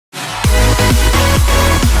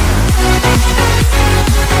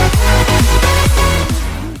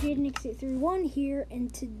here,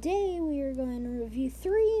 and today we are going to review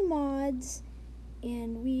 3 mods,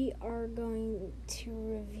 and we are going to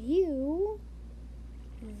review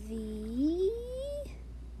the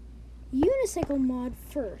Unicycle mod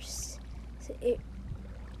first. So I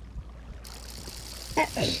got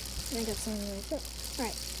something in my throat.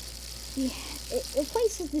 Alright. It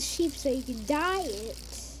replaces the sheep so you can dye it.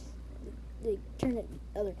 They turn it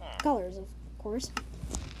other colors, of course.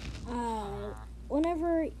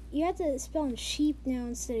 Whenever you have to spell in sheep now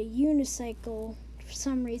instead of unicycle for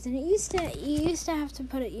some reason. You used to have to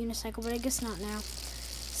put it unicycle, but I guess not now.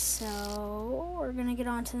 So we're gonna get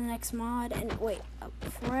on to the next mod. And wait,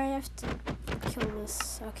 before I have to kill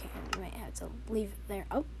this, okay, I might have to leave it there.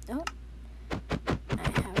 Oh, I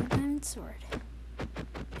have a diamond sword.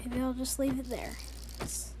 Maybe I'll just leave it there.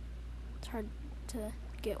 It's hard to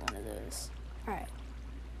get one of those. Alright.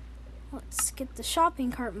 Let's get the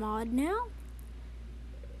shopping cart mod now.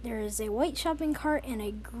 There is a white shopping cart and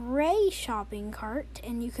a gray shopping cart,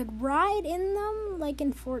 and you could ride in them like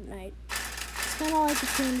in Fortnite. It's kind of like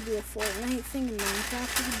it's going to be a Fortnite thing in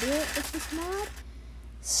Minecraft. You can do it with this mod.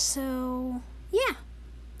 So, yeah.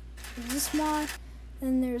 There's this mod.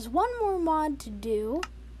 And there's one more mod to do.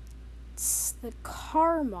 It's the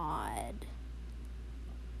car mod.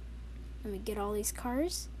 Let me get all these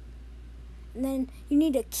cars. And then you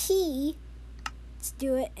need a key to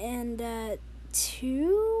do it, and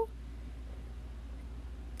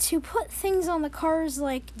to put things on the cars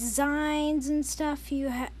like designs and stuff,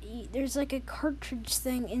 there's like a cartridge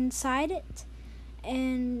thing inside it,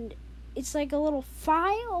 and it's like a little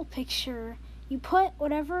file picture. You put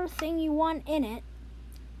whatever thing you want in it,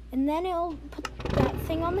 and then it'll put that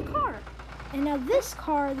thing on the car. And now this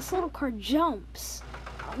little car jumps.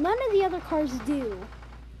 None of the other cars do.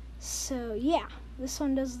 So yeah, this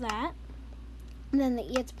one does that. And then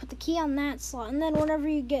you have to put the key on that slot. And then whenever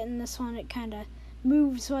you get in this one, it kind of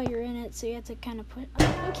moves while you're in it. So you have to kind of push.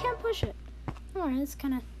 Oh, you can't push it. Alright, it's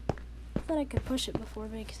kind of. I thought I could push it before,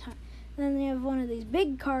 but it's not. And then you have one of these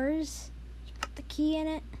big cars. Just put the key in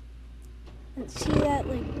it. And see that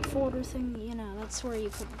like folder thing? You know, that's where you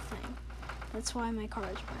put the thing. That's why my car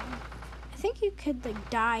is brown. I think you could like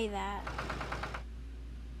dye that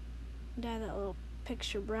little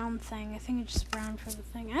picture brown thing. I think it's just brown for the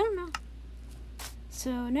thing. I don't know.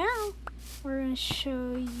 So now we're gonna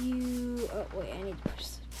show you. Oh wait, I need to push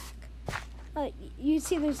this back. You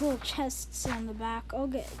see, there's little chests on the back. I'll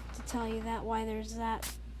get to tell you that why there's that.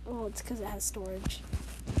 Well, it's because it has storage.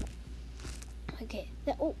 Okay.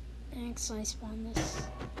 I accidentally spawned this.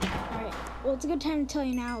 Alright. Well, it's a good time to tell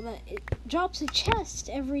you now that it drops a chest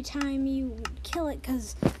every time you kill it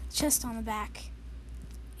because it's chest on the back.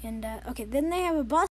 And okay, then they have a bus.